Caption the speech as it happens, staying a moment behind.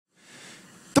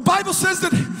Bible says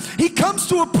that he comes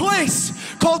to a place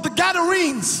called the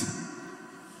Gadarenes.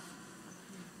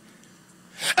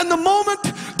 And the moment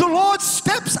the Lord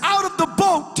steps out of the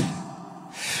boat,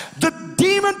 the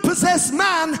demon-possessed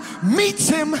man meets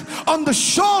him on the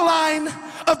shoreline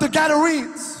of the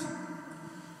Gadarenes.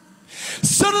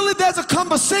 Suddenly there's a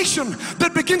conversation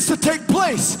that begins to take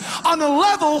place on a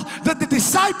level that the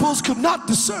disciples could not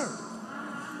discern.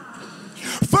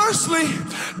 Firstly,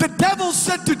 the devil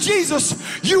said to Jesus,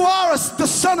 "You are the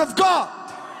Son of God."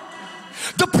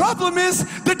 The problem is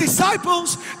the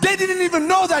disciples, they didn't even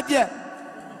know that yet.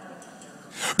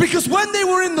 Because when they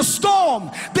were in the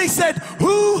storm, they said,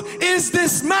 "Who is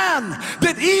this man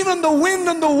that even the wind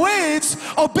and the waves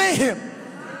obey him?"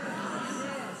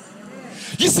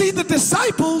 You see, the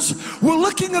disciples were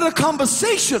looking at a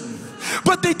conversation,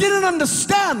 but they didn't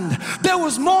understand there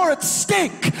was more at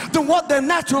stake than what their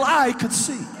natural eye could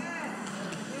see.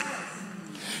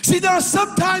 See, there are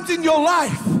some times in your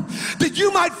life that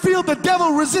you might feel the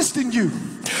devil resisting you.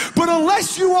 But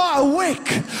unless you are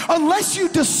awake, unless you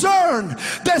discern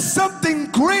there's something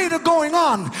greater going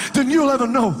on, then you'll ever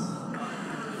know.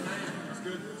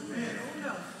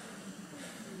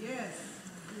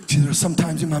 See, there are some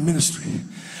times in my ministry,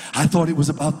 I thought it was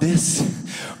about this,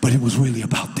 but it was really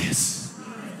about this.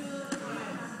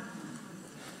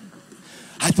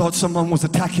 I thought someone was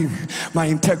attacking my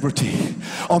integrity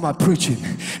or my preaching.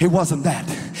 It wasn't that.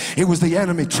 It was the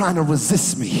enemy trying to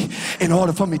resist me in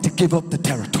order for me to give up the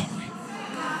territory.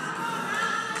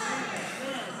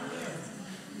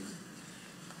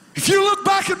 If you look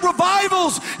back at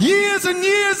revivals, years and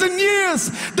years and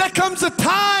years, there comes a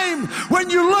time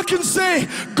when you look and say,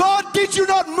 "God, did you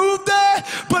not move there?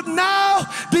 But now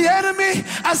the enemy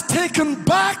has taken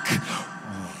back."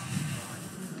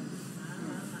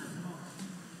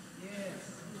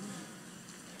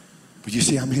 But you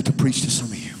see, I'm here to preach to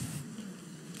some of you.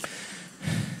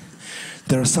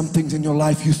 There are some things in your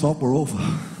life you thought were over.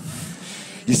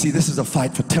 You see, this is a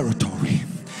fight for territory.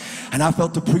 And I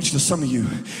felt to preach to some of you,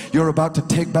 you're about to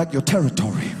take back your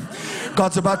territory.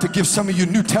 God's about to give some of you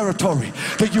new territory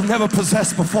that you've never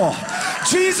possessed before.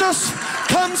 Jesus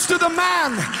comes to the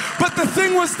man, but the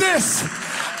thing was this: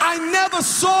 I never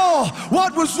saw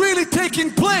what was really taking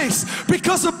place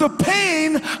because of the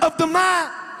pain of the man.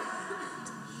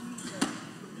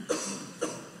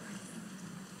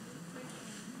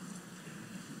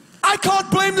 I can't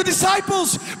blame the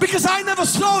disciples because I never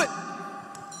saw it.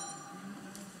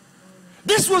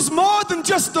 This was more than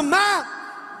just the man.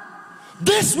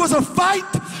 This was a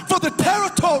fight for the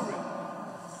territory.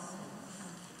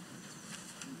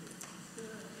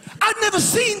 I'd never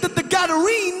seen that the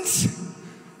Gadarenes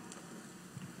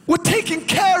were taking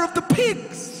care of the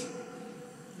pigs.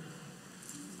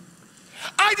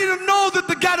 I didn't know that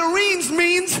the Gadarenes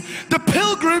means the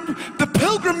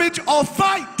pilgrimage or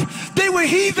fight. They were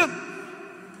heathen.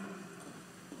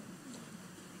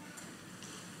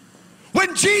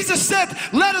 When Jesus said,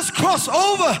 "Let us cross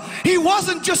over," he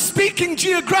wasn't just speaking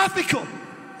geographical.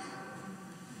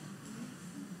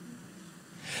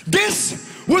 This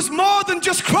was more than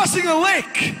just crossing a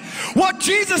lake. What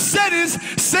Jesus said is,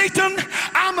 "Satan,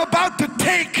 I'm about to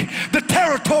take the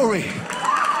territory."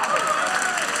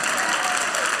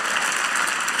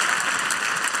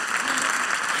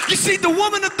 You see, the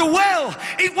woman at the well,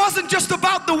 it wasn't just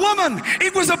about the woman,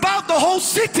 it was about the whole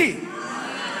city.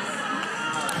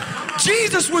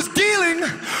 Jesus was dealing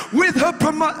with her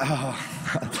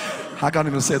I can't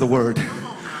even say the word,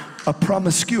 a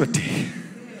promiscuity.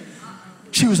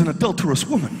 She was an adulterous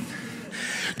woman.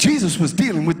 Jesus was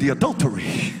dealing with the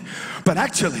adultery, but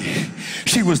actually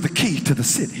she was the key to the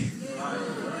city.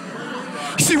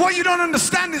 See, what you don't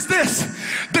understand is this: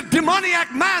 the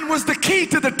demoniac man was the key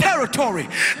to the territory.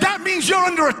 That means you're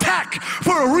under attack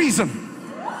for a reason.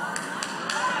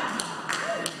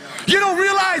 You don't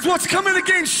realize what's coming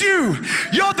against you.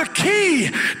 You're the key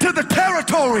to the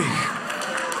territory.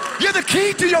 You're the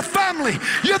key to your family.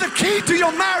 You're the key to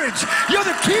your marriage. You're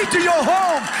the key to your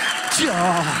home.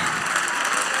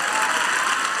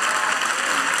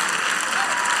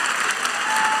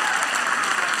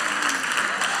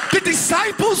 The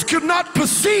disciples could not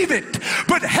perceive it,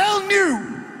 but hell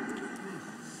knew.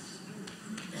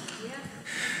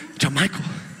 John Michael,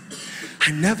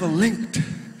 I never linked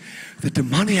the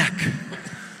demoniac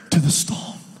to the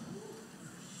storm.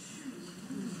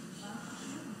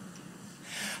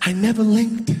 I never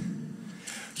linked.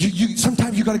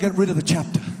 Sometimes you got to get rid of the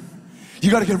chapter. You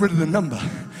got to get rid of the number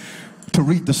to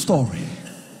read the story.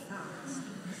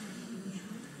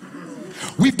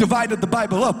 We've divided the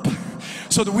Bible up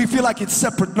so that we feel like it's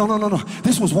separate. No.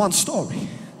 This was one story.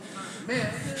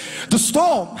 The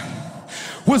storm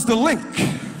was the link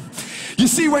You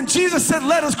see, when Jesus said,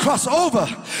 let us cross over,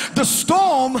 the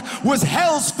storm was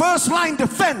hell's first line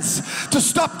defense to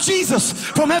stop Jesus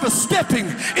from ever stepping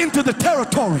into the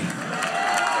territory.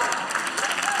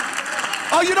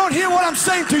 Oh, you don't hear what I'm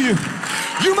saying to you?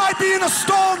 You might be in a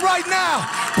storm right now,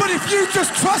 but if you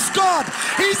just trust God,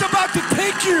 He's about to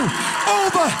take you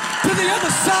over to the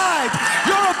other side.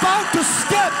 You're about to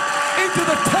step into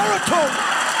the territory.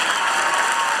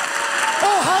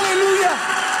 Oh, hallelujah.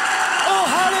 Oh,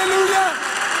 hallelujah.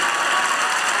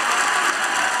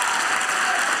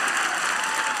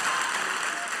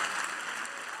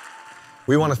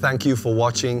 We want to thank you for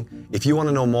watching. If you want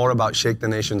to know more about Shake the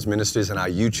Nations Ministries and our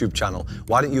YouTube channel,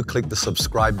 why don't you click the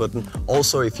subscribe button?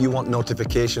 Also, if you want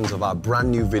notifications of our brand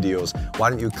new videos, why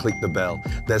don't you click the bell?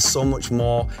 There's so much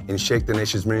more in Shake the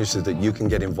Nations Ministries that you can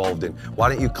get involved in. Why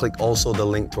don't you click also the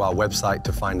link to our website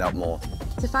to find out more?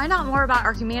 To find out more about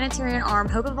our humanitarian arm,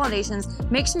 Hope of All Nations,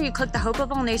 make sure you click the Hope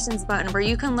of All Nations button where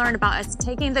you can learn about us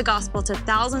taking the gospel to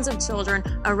thousands of children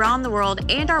around the world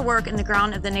and our work in the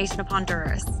ground of the nation of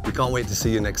Honduras. We can't wait to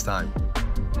see you next time.